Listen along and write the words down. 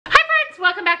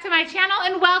welcome back to my channel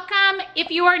and welcome if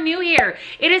you are new here.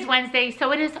 It is Wednesday,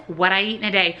 so it is what I eat in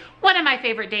a day, one of my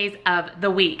favorite days of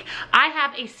the week. I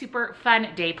have a super fun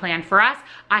day planned for us.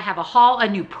 I have a haul, a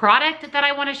new product that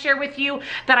I want to share with you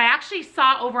that I actually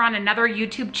saw over on another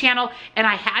YouTube channel and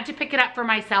I had to pick it up for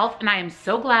myself, and I am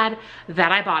so glad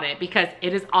that I bought it because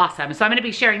it is awesome. So I'm going to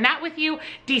be sharing that with you.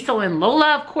 Diesel and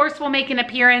Lola, of course, will make an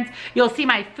appearance. You'll see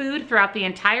my food throughout the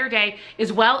entire day,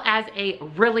 as well as a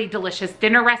really delicious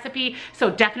dinner recipe. So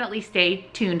definitely stay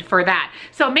tuned for that.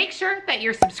 So make sure that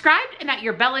you're subscribed and that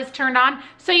your bell is turned on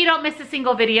so you don't miss a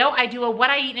single video. I do a what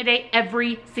I eat in a day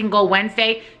every single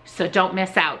Wednesday, so don't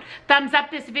miss out. Thumbs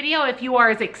up this video if you are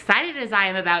as excited as I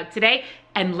am about today,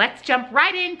 and let's jump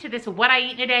right into this what I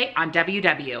eat in a day on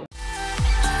WW.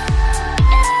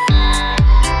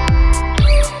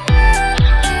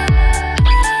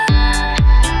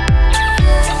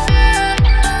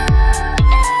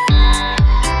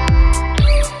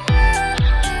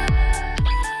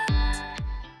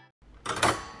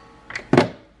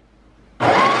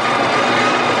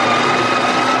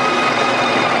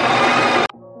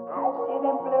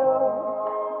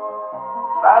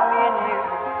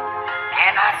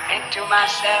 To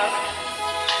myself,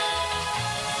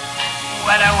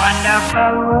 what a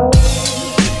wonderful world.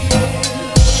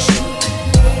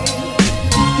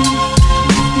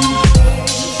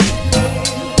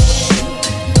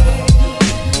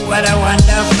 What a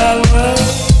wonderful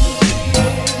world.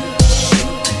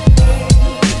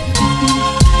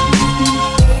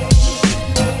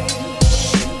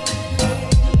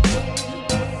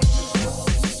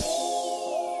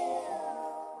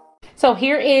 So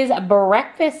here is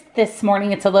breakfast this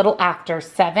morning. It's a little after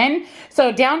 7.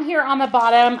 So down here on the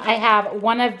bottom, I have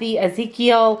one of the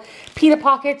Ezekiel pita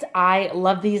pockets. I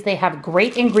love these. They have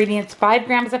great ingredients, 5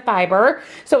 grams of fiber.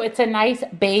 So it's a nice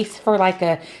base for like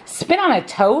a spin on a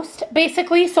toast,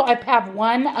 basically. So I have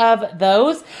one of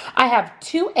those. I have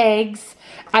 2 eggs.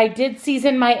 I did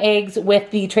season my eggs with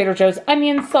the Trader Joe's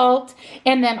onion salt,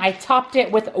 and then I topped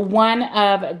it with one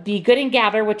of the Good &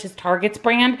 Gather, which is Target's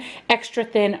brand, extra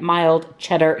thin mild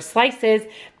cheddar slices.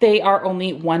 They are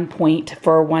only 1 point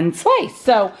for 1 slice.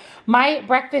 So my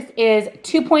breakfast is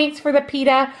 2 points for the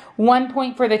pita, 1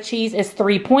 point for the cheese is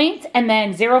 3 points, and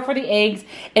then 0 for the eggs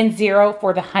and 0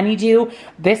 for the honeydew.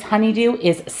 This honeydew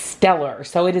is stellar.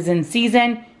 So it is in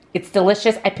season. It's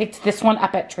delicious. I picked this one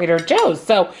up at Trader Joe's.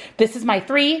 So this is my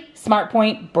 3 Smart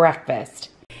Point breakfast.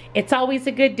 It's always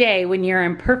a good day when your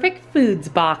Imperfect Foods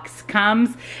box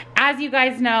comes. As you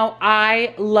guys know,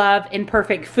 I love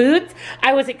Imperfect Foods.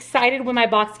 I was excited when my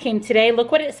box came today.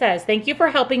 Look what it says. Thank you for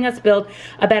helping us build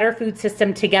a better food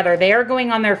system together. They are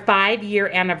going on their 5-year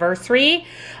anniversary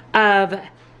of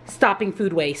stopping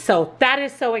food waste. So that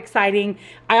is so exciting.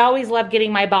 I always love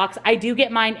getting my box. I do get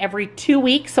mine every 2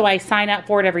 weeks, so I sign up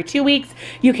for it every 2 weeks.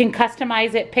 You can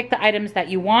customize it, pick the items that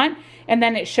you want, and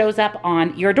then it shows up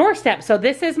on your doorstep. So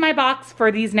this is my box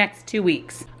for these next 2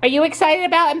 weeks. Are you excited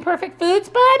about Imperfect Foods,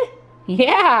 bud?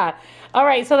 Yeah. All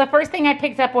right, so the first thing I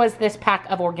picked up was this pack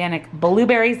of organic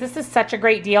blueberries. This is such a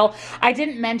great deal. I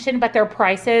didn't mention, but their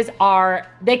prices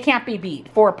are, they can't be beat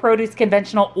for produce,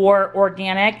 conventional or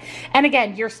organic. And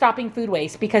again, you're stopping food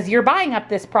waste because you're buying up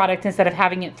this product instead of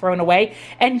having it thrown away.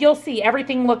 And you'll see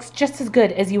everything looks just as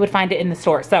good as you would find it in the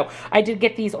store. So I did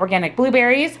get these organic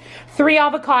blueberries, 3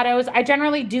 avocados. I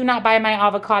generally do not buy my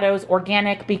avocados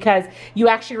organic because you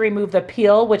actually remove the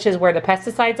peel, which is where the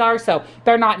pesticides are. So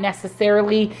they're not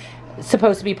necessarily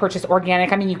supposed to be purchased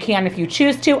organic. I mean, you can if you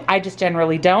choose to. I just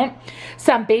generally don't.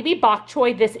 Some baby bok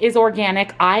choy. This is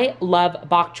organic. I love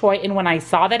bok choy, and when I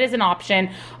saw that as an option,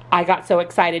 I got so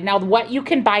excited. Now, what you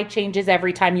can buy changes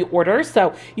every time you order,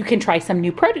 so you can try some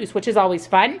new produce, which is always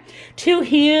fun. 2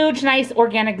 huge, nice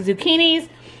organic zucchinis.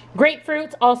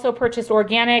 Grapefruits, also purchased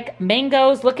organic.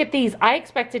 Mangoes, look at these. I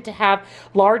expected to have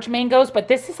large mangoes, but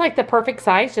this is like the perfect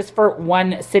size just for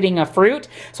one sitting of fruit.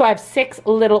 So I have 6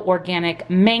 little organic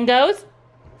mangoes,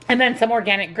 and then some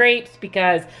organic grapes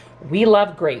because we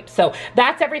love grapes. So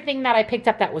that's everything that I picked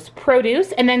up that was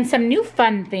produce. And then some new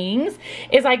fun things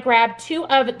is I grabbed 2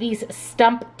 of these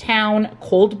Stumptown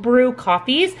cold brew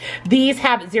coffees. These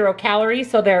have 0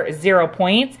 calories, so they're 0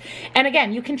 points. And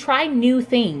again, you can try new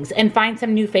things and find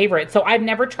some new favorites. So I've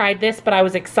never tried this, but I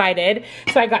was excited.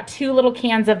 So I got 2 little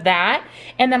cans of that.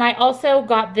 And then I also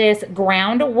got this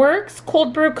Groundworks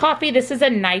cold brew coffee. This is a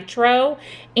nitro,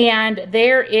 and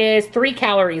there is 3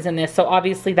 calories in this. So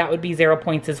obviously that would be 0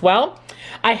 points as well.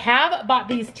 I have bought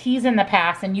these teas in the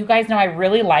past, and you guys know I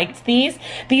really liked these.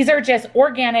 These are just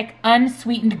organic,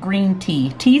 unsweetened green tea.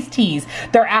 Teas.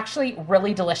 They're actually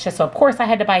really delicious. So of course I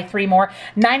had to buy 3 more.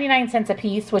 99 cents a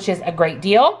piece, which is a great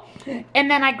deal. And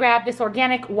then I grabbed this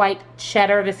organic white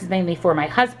cheddar. This is mainly for my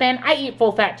husband. I eat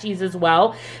full fat cheese as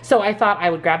well, so I thought I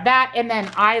would grab that. And then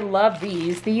I love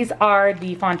these. These are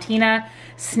the Fontina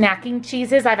snacking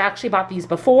cheeses. I've actually bought these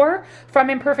before from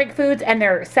Imperfect Foods, and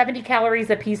they're 70 calories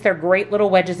a piece. They're great little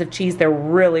wedges of cheese. They're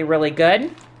really, really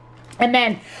good. And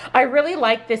then I really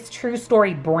like this True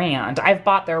Story brand. I've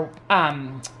bought their,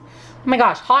 oh my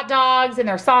gosh, hot dogs and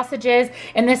their sausages.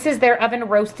 And this is their oven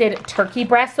roasted turkey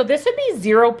breast. So this would be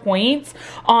 0 points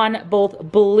on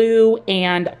both blue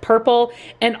and purple.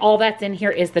 And all that's in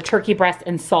here is the turkey breast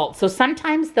and salt. So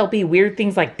sometimes there'll be weird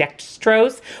things like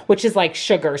dextrose, which is like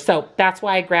sugar. So that's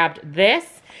why I grabbed this.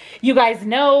 You guys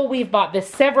know we've bought this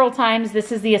several times.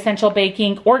 This is the Essential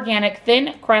Baking Organic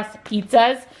Thin Crust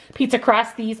Pizzas. Pizza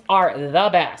crust, these are the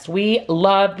best. We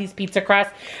love these pizza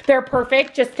crusts. They're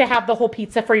perfect just to have the whole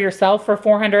pizza for yourself for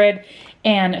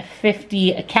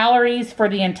 450 calories for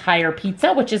the entire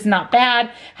pizza, which is not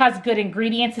bad. Has good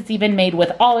ingredients. It's even made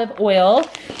with olive oil.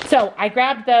 So I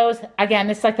grabbed those. Again,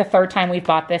 this is like the third time we've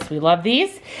bought this. We love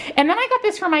these. And then I got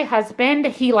this for my husband.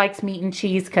 He likes meat and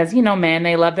cheese because, you know, men,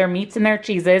 they love their meats and their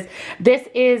cheeses. This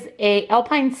is a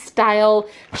Alpine style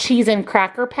cheese and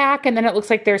cracker pack. And then it looks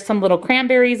like there's some little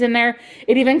cranberries in there.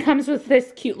 It even comes with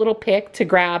this cute little pick to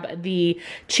grab the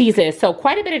cheeses. So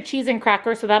quite a bit of cheese and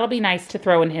cracker. So that'll be nice to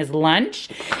throw in his lunch.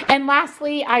 And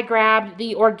lastly, I grabbed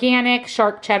the organic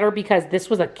sharp cheddar because this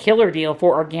was a killer deal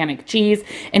for organic cheese,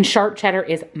 and sharp cheddar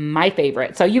is my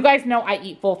favorite. So you guys know I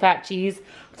eat full fat cheese,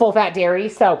 full fat dairy,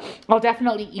 so I'll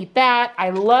definitely eat that. I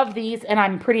love these and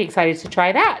I'm pretty excited to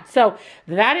try that. So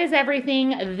that is everything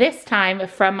this time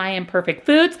from my Imperfect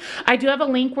Foods. I do have a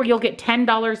link where you'll get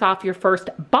 $10 off your first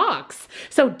box.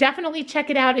 So definitely check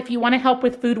it out if you want to help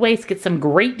with food waste, get some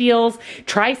great deals,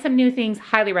 try some new things,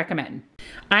 highly recommend.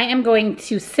 I am going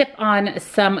to sip on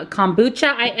some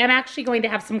kombucha. I am actually going to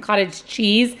have some cottage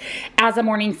cheese as a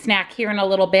morning snack here in a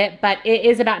little bit, but it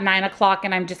is about 9 o'clock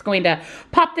and I'm just going to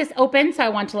pop this open. So I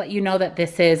want to let you know that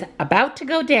this is about to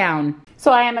go down.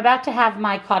 So I am about to have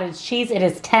my cottage cheese. It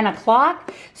is 10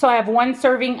 o'clock. So I have one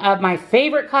serving of my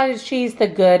favorite cottage cheese, the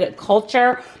Good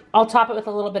Culture. I'll top it with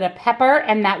a little bit of pepper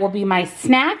and that will be my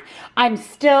snack. I'm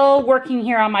still working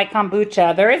here on my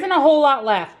kombucha. There isn't a whole lot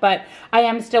left, but I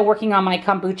am still working on my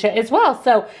kombucha as well.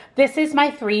 So this is my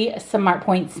 3 Smart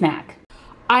Point snack.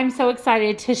 I'm so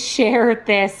excited to share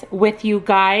this with you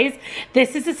guys.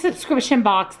 This is a subscription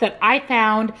box that I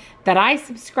found, that I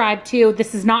subscribe to.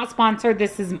 This is not sponsored.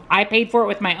 I paid for it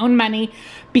with my own money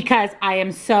because I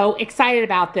am so excited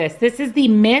about this. This is the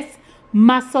Miss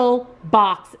Muscle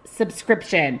Box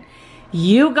subscription.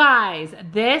 You guys,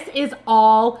 this is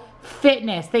all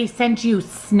fitness. They send you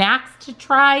snacks to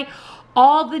try,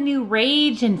 all the new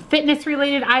rage and fitness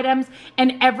related items,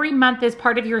 and every month as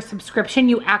part of your subscription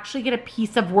you actually get a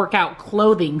piece of workout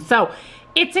clothing. So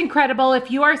it's incredible. If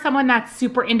you are someone that's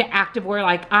super into activewear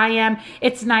like I am,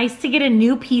 it's nice to get a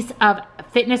new piece of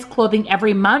fitness clothing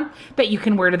every month that you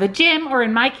can wear to the gym, or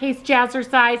in my case,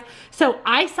 jazzercise. So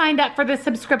I signed up for the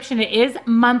subscription. It is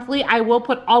monthly. I will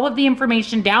put all of the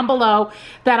information down below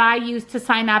that I use to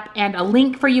sign up and a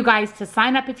link for you guys to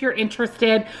sign up if you're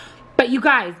interested. But you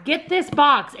guys, get this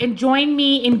box and join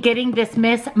me in getting this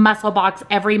Miss Muscle box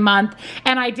every month.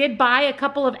 And I did buy a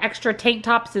couple of extra tank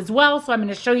tops as well, so I'm going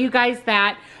to show you guys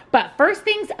that. But first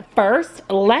things first,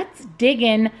 let's dig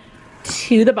in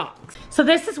to the box. So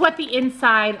this is what the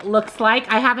inside looks like.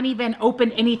 I haven't even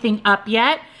opened anything up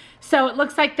yet. So it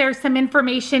looks like there's some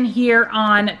information here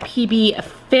on PB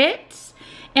Fit.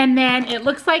 And then it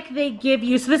looks like they give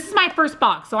you, so this is my first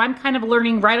box, so I'm kind of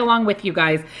learning right along with you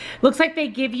guys. Looks like they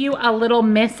give you a little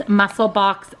Miss Muscle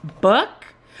Box book.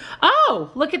 Oh,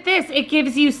 look at this. It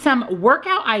gives you some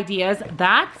workout ideas.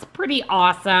 That's pretty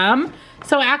awesome.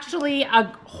 So actually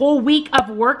a whole week of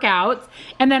workouts.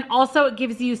 And then also it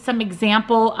gives you some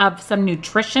example of some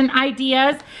nutrition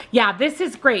ideas. Yeah, this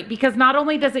is great because not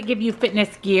only does it give you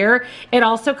fitness gear, it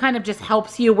also kind of just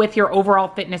helps you with your overall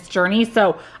fitness journey.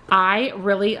 So I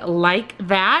really like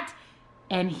that.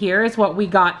 And here's what we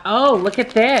got. Oh, look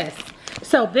at this.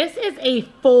 So this is a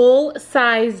full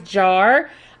size jar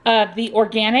of the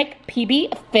organic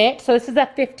PB Fit. So this is a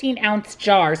 15-ounce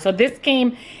jar. So this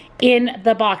came in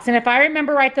the box. And if I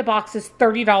remember right, the box is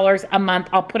 $30 a month.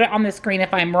 I'll put it on the screen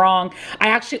if I'm wrong. I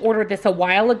actually ordered this a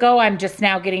while ago. I'm just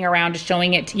now getting around to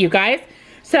showing it to you guys.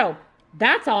 So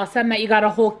that's awesome that you got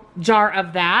a whole jar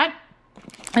of that.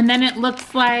 And then it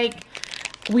looks like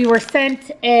we were sent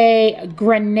a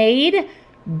Grenade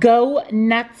Go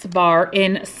Nuts bar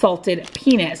in salted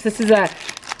peanuts. This is a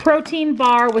protein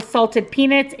bar with salted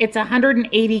peanuts. It's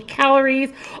 180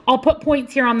 calories. I'll put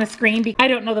points here on the screen because I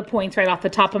don't know the points right off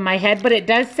the top of my head, but it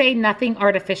does say nothing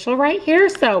artificial right here.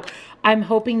 So I'm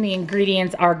hoping the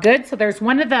ingredients are good. So there's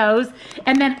one of those.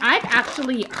 And then I've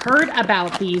actually heard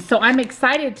about these, so I'm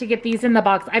excited to get these in the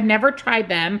box. I've never tried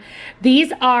them.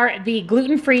 These are the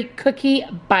gluten-free cookie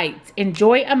bites.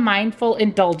 Enjoy a mindful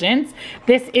indulgence.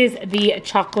 This is the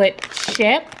chocolate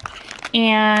chip.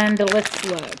 And let's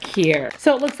look here.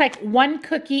 So it looks like one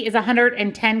cookie is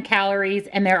 110 calories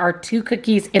and there are 2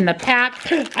 cookies in the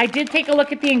pack. I did take a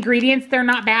look at the ingredients. They're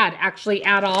not bad actually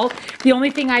at all. The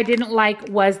only thing I didn't like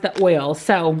was the oil.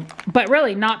 So, but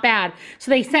really not bad.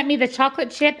 So they sent me the chocolate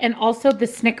chip and also the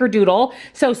snickerdoodle.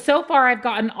 So far I've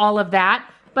gotten all of that.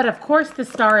 But of course the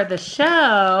star of the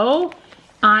show,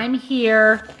 I'm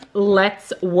here.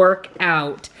 Let's work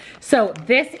out. So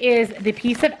this is the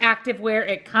piece of activewear.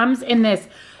 It comes in this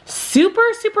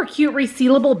super cute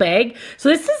resealable bag. So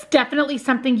this is definitely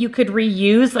something you could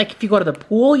reuse. Like if you go to the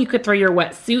pool, you could throw your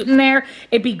wetsuit in there.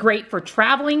 It'd be great for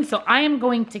traveling. So I am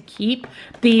going to keep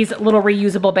these little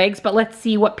reusable bags, but let's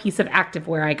see what piece of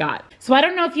activewear I got. So I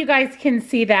don't know if you guys can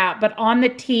see that, but on the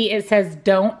tee it says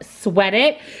don't sweat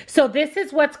it. So this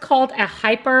is what's called a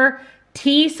hyper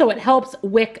tee, so it helps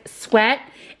wick sweat,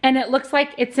 and it looks like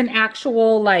it's an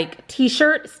actual like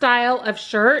t-shirt style of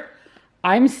shirt.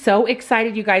 I'm so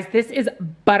excited, you guys. This is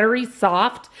buttery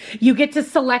soft. You get to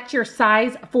select your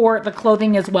size for the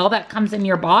clothing as well that comes in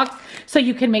your box, so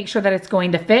you can make sure that it's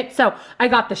going to fit. So I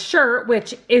got the shirt,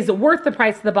 which is worth the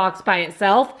price of the box by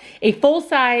itself, a full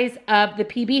size of the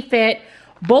PB Fit,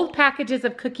 both packages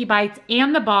of cookie bites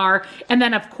and the bar. And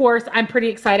then of course, I'm pretty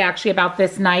excited actually about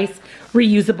this nice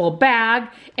reusable bag,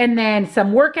 and then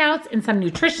some workouts and some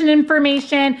nutrition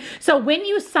information. So when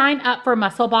you sign up for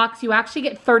Muscle Box, you actually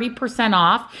get 30%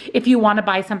 off if you want to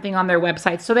buy something on their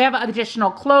website. So they have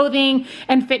additional clothing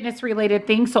and fitness related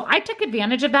things. So I took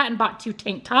advantage of that and bought 2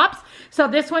 tank tops. So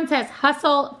this one says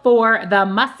hustle for the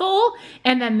muscle,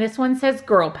 and then this one says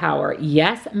girl power.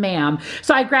 Yes, ma'am.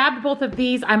 So I grabbed both of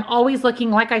these. I'm always looking,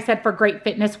 like I said, for great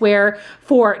fitness wear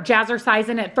for jazzercise,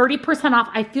 and at 30% off,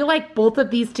 I feel like both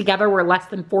of these together were less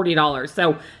than $40.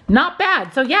 So not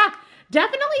bad. So yeah,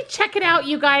 definitely check it out,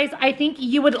 you guys. I think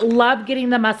you would love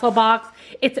getting the Muscle Box.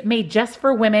 It's made just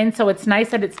for women, so it's nice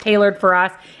that it's tailored for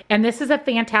us. And this is a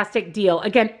fantastic deal.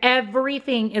 Again,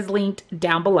 everything is linked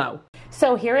down below.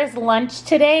 So here is lunch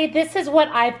today. This is what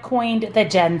I've coined the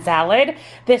Jenn salad.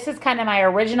 This is kind of my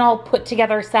original put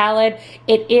together salad.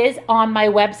 It is on my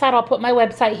website. I'll put my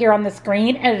website here on the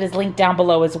screen, and it is linked down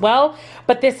below as well.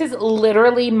 But this is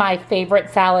literally my favorite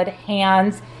salad,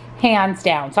 hands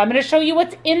down. So I'm going to show you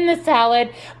what's in the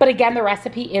salad, but again, the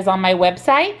recipe is on my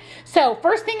website. So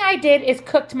first thing I did is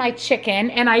cooked my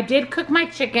chicken, and I did cook my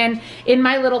chicken in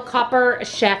my little Copper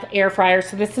Chef air fryer.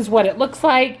 So this is what it looks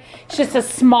like. It's just a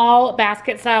small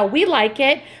basket style. We like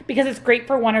it because it's great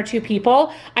for 1 or 2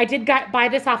 people. I did buy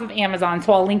this off of Amazon,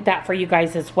 so I'll link that for you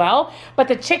guys as well. But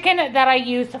the chicken that I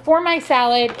used for my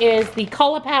salad is the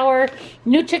Cauliflower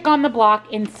New Chick on the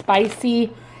Block in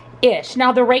spicy ish.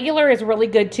 Now the regular is really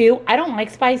good too. I don't like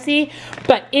spicy,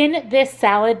 but in this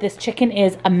salad, this chicken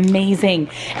is amazing.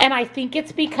 And I think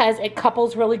it's because it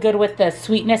couples really good with the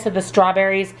sweetness of the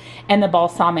strawberries and the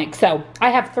balsamic. So I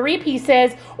have 3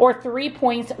 pieces or 3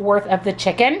 points worth of the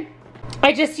chicken.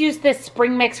 I just used this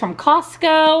spring mix from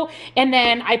Costco, and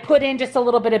then I put in just a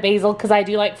little bit of basil because I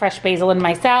do like fresh basil in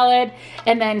my salad,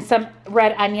 and then some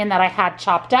red onion that I had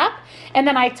chopped up. And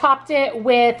then I topped it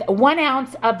with 1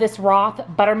 ounce of this Roth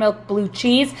buttermilk blue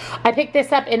cheese. I picked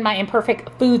this up in my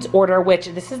Imperfect Foods order, which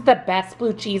this is the best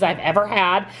blue cheese I've ever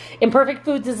had. Imperfect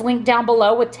Foods is linked down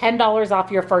below with $10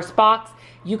 off your first box.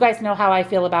 You guys know how I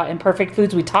feel about Imperfect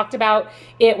Foods. We talked about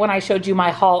it when I showed you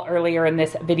my haul earlier in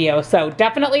this video. So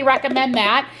definitely recommend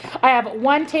that. I have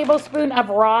 1 tablespoon of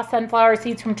raw sunflower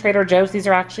seeds from Trader Joe's. These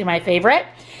are actually my favorite.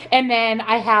 And then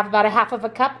I have about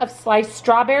 1/2 cup of sliced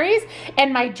strawberries.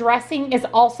 And my dressing is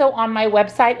also on my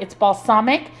website. It's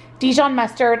balsamic, Dijon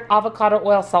mustard, avocado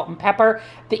oil, salt, and pepper.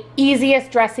 The easiest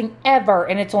dressing ever,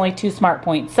 and it's only 2 smart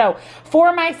points. So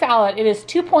for my salad, it is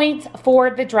 2 points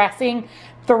for the dressing,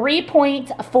 3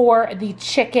 points for the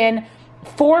chicken,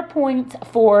 4 points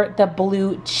for the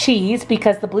blue cheese,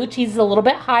 because the blue cheese is a little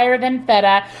bit higher than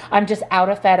feta. I'm just out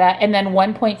of feta. And then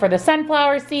 1 point for the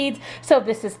sunflower seeds. So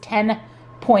this is 10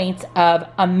 points of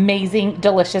amazing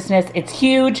deliciousness. It's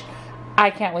huge. I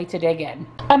can't wait to dig in.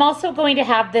 I'm also going to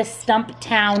have this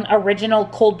Stumptown original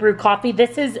cold brew coffee.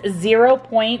 This is 0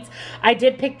 points. I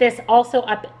did pick this also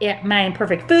up at my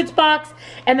Imperfect Foods box,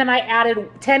 and then I added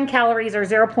 10 calories or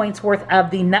 0 points worth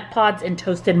of the nut pods and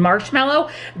toasted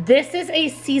marshmallow. This is a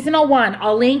seasonal one.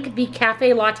 I'll link the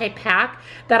cafe latte pack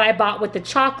that I bought with the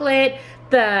chocolate,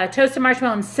 the toasted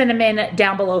marshmallow, and cinnamon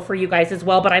down below for you guys as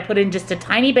well, but I put in just a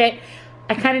tiny bit.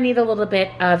 I kind of need a little bit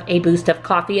of a boost of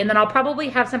coffee, and then I'll probably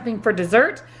have something for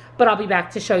dessert, but I'll be back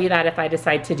to show you that if I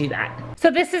decide to do that.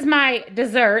 So this is my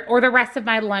dessert, or the rest of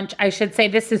my lunch, I should say.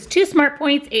 This is 2 Smart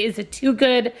Points. It is a Too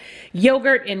Good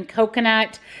yogurt and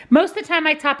coconut. Most of the time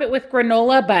I top it with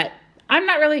granola, but I'm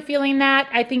not really feeling that.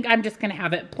 I think I'm just gonna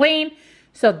have it plain.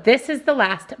 So this is the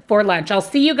last for lunch. I'll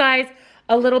see you guys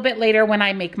a little bit later when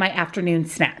I make my afternoon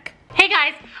snack. Hey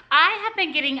guys, I have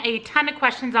been getting a ton of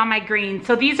questions on my greens.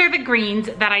 So these are the greens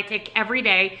that I take every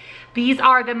day. These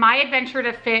are the My Adventure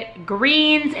to Fit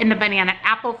greens in the banana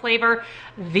apple flavor.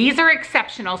 These are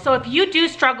exceptional. So if you do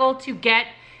struggle to get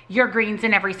your greens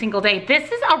in every single day, this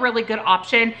is a really good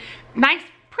option. Nice,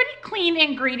 pretty clean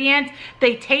ingredients.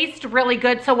 They taste really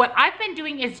good. So what I've been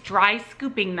doing is dry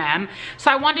scooping them. So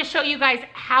I wanted to show you guys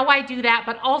how I do that,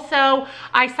 but also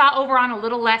I saw over on A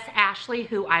Little Less Ashley,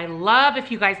 who I love.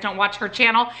 If you guys don't watch her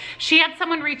channel, she had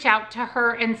someone reach out to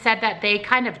her and said that they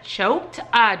kind of choked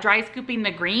dry scooping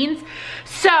the greens.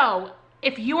 So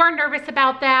if you are nervous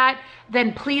about that,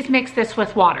 then please mix this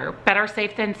with water. Better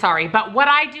safe than sorry. But what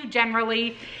I do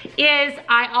generally is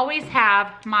I always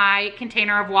have my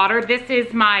container of water. This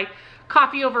is my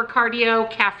Coffee Over Cardio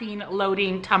caffeine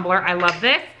loading tumbler. I love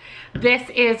this. This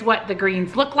is what the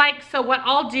greens look like. So what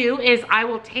I'll do is I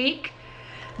will take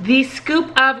the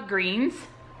scoop of greens.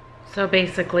 So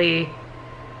basically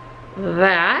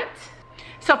that.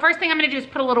 So first thing I'm gonna do is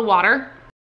put a little water.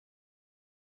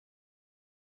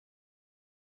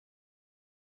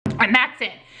 And that's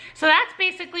it. So that's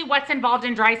basically what's involved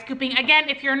in dry scooping. Again,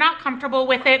 if you're not comfortable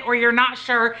with it or you're not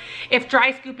sure if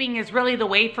dry scooping is really the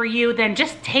way for you, then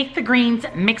just take the greens,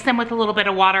 mix them with a little bit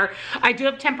of water. I do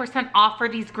have 10% off for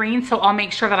these greens, so I'll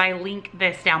make sure that I link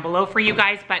this down below for you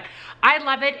guys. But I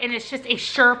love it, and it's just a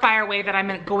surefire way that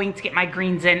I'm going to get my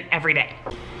greens in every day.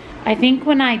 I think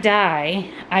when I die,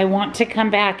 I want to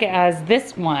come back as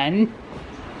this one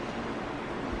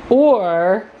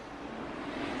or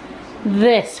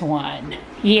this one.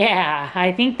 Yeah,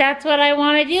 I think that's what I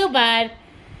want to do, bud.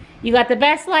 You got the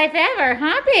best life ever,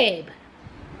 huh, babe?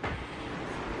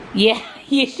 Yeah,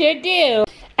 you sure do.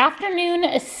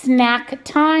 Afternoon snack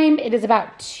time. It is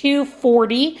about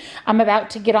 2:40. I'm about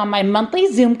to get on my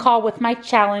monthly Zoom call with my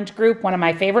challenge group, one of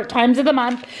my favorite times of the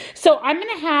month. So I'm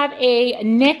gonna have a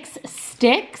NYX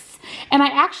sticks. And I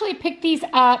actually picked these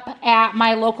up at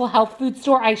my local health food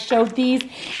store. I showed these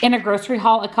in a grocery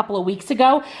haul a couple of weeks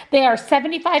ago. They are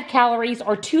 75 calories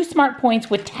or 2 Smart Points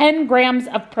with 10 grams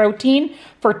of protein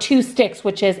for 2 sticks,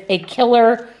 which is a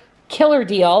killer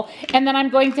deal. And then I'm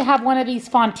going to have one of these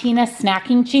Fontina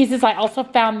snacking cheeses. I also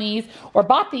found these or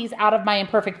bought these out of my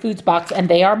Imperfect Foods box, and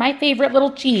they are my favorite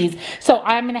little cheese. So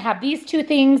I'm gonna have these 2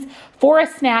 things for a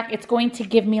snack. It's going to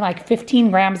give me like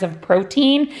 15 grams of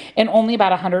protein and only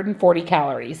about 140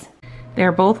 calories.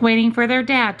 They're both waiting for their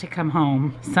dad to come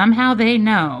home. Somehow they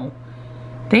know.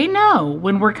 They know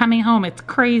when we're coming home. It's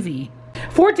crazy.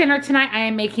 For dinner tonight, I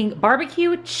am making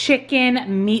barbecue chicken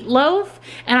meatloaf,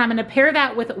 and I'm gonna pair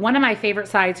that with one of my favorite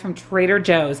sides from Trader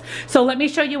Joe's. So let me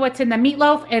show you what's in the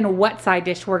meatloaf and what side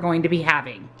dish we're going to be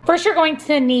having. First, you're going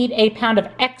to need a pound of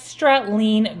extra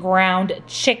lean ground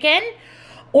chicken,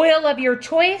 oil of your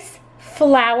choice,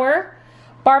 flour,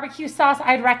 barbecue sauce.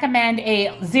 I'd recommend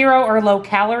a 0 or low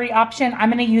calorie option.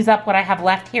 I'm gonna use up what I have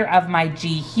left here of my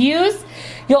G Hughes.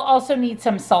 You'll also need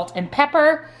some salt and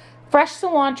pepper, fresh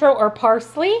cilantro or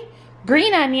parsley,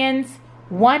 green onions,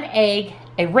 1 egg,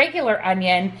 a regular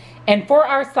onion, and for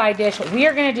our side dish, we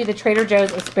are gonna do the Trader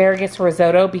Joe's asparagus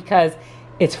risotto because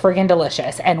it's friggin'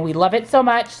 delicious and we love it so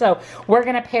much. So we're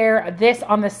gonna pair this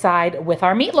on the side with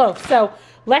our meatloaf. So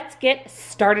let's get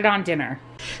started on dinner.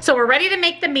 So we're ready to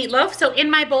make the meatloaf. So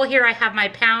in my bowl here, I have my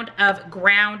pound of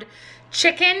ground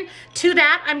chicken. To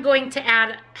that, I'm going to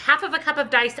add 1/2 cup of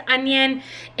diced onion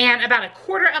and about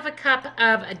 1/4 cup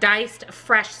of diced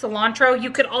fresh cilantro. You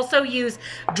could also use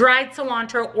dried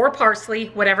cilantro or parsley,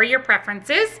 whatever your preference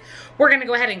is. We're gonna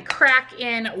go ahead and crack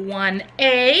in 1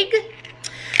 egg.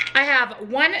 I have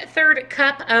 1/3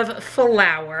 cup of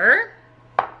flour.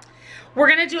 We're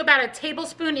gonna do about 1.5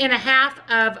 tablespoons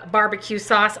of barbecue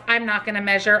sauce. I'm not gonna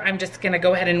measure, I'm just gonna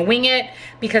go ahead and wing it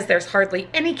because there's hardly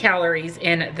any calories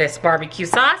in this barbecue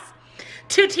sauce.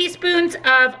 2 teaspoons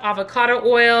of avocado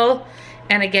oil,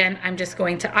 And again, I'm just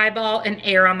going to eyeball and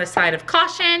err on the side of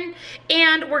caution.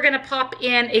 And we're gonna pop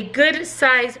in a good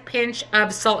size pinch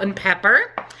of salt and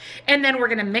pepper. And then we're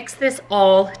gonna mix this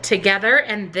all together,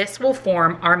 and this will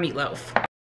form our meatloaf.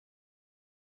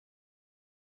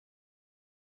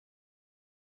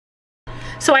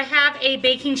 So I have a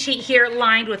baking sheet here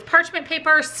lined with parchment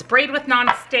paper, sprayed with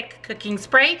non-stick cooking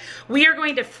spray. We are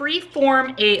going to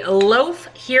free-form a loaf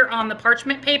here on the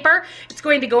parchment paper. It's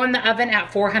going to go in the oven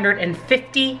at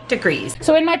 450 degrees.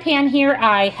 So in my pan here,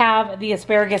 I have the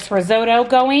asparagus risotto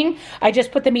going. I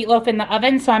just put the meatloaf in the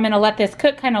oven, so I'm gonna let this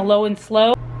cook kind of low and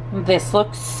slow. This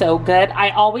looks so good. I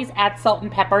always add salt and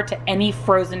pepper to any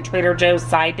frozen Trader Joe's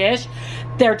side dish.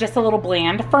 They're just a little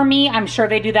bland for me. I'm sure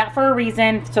they do that for a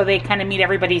reason, so they kind of meet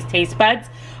everybody's taste buds.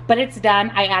 But it's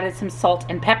done. I added some salt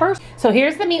and pepper. So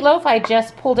here's the meatloaf. I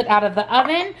just pulled it out of the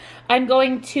oven. I'm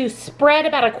going to spread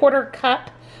about a 1/4 cup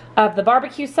of the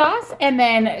barbecue sauce and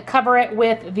then cover it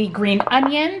with the green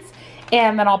onions.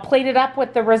 And then I'll plate it up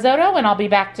with the risotto, and I'll be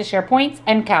back to share points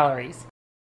and calories.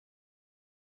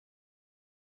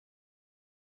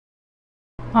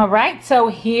 All right, so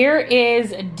here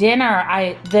is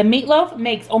dinner. The meatloaf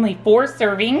makes only 4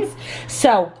 servings,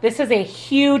 so this is a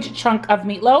huge chunk of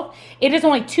meatloaf. It is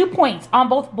only 2 points on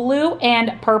both blue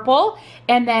and purple,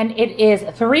 and then it is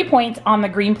 3 points on the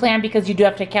green plan because you do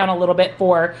have to count a little bit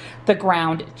for the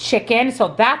ground chicken. So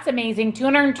that's amazing.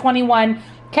 221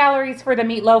 calories for the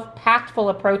meatloaf, packed full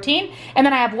of protein. And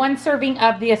then I have 1 serving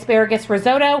of the asparagus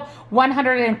risotto,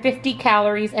 150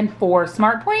 calories and 4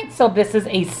 smart points. So this is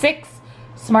a 6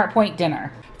 Smart Point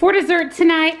dinner. For dessert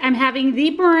tonight, I'm having the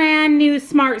brand new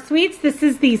Smart Sweets. This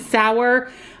is the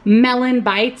sour melon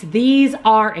bites. These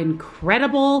are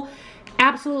incredible,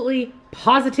 absolutely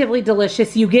positively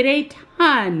delicious. You get a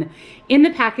ton in the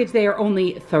package. They are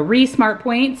only 3 Smart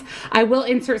Points. I will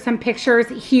insert some pictures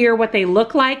here what they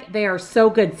look like. They are so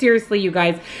good. Seriously, you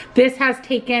guys, this has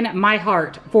taken my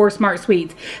heart for Smart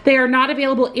Sweets. They are not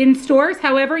available in stores.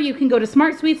 However, you can go to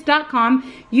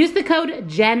smartsweets.com, use the code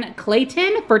Jenn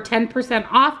Clayton for 10%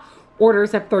 off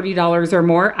orders of $30 or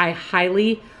more. I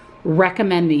highly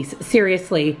recommend these.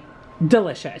 Seriously,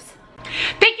 delicious.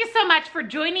 Thank you so much for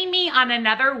joining me on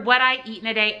another What I Eat in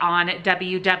a Day on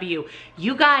WW.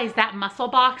 You guys, that muscle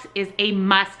box is a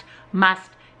must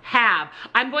have.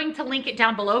 I'm going to link it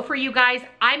down below for you guys.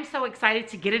 I'm so excited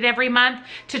to get it every month,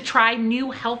 to try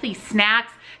new healthy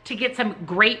snacks, to get some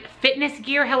great fitness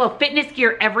gear. Hello, fitness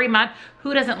gear every month.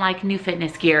 Who doesn't like new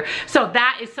fitness gear? So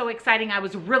that is so exciting. I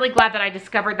was really glad that I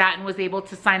discovered that and was able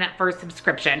to sign up for a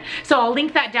subscription. So I'll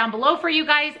link that down below for you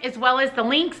guys, as well as the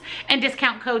links and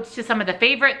discount codes to some of the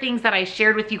favorite things that I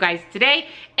shared with you guys today,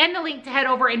 and the link to head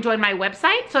over and join my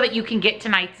website so that you can get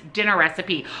tonight's dinner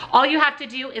recipe. All you have to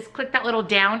do is click that little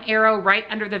down arrow right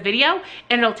under the video,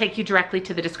 and it'll take you directly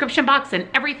to the description box, and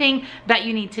everything that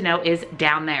you need to know is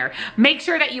down there. Make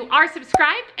sure that you are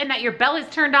subscribed and that your bell is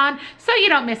turned on so you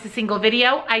don't miss a single video.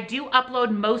 I do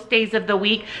upload most days of the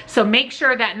week, so make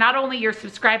sure that not only you're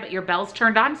subscribed, but your bell's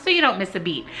turned on so you don't miss a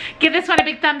beat. Give this one a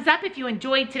big thumbs up if you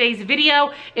enjoyed today's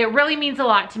video. It really means a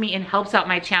lot to me and helps out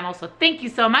my channel, so thank you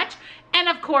so much. And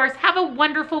of course, have a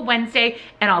wonderful Wednesday,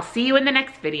 and I'll see you in the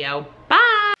next video.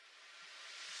 Bye!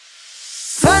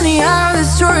 Funny how the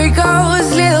story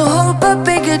goes, little hope but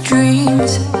bigger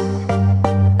dreams.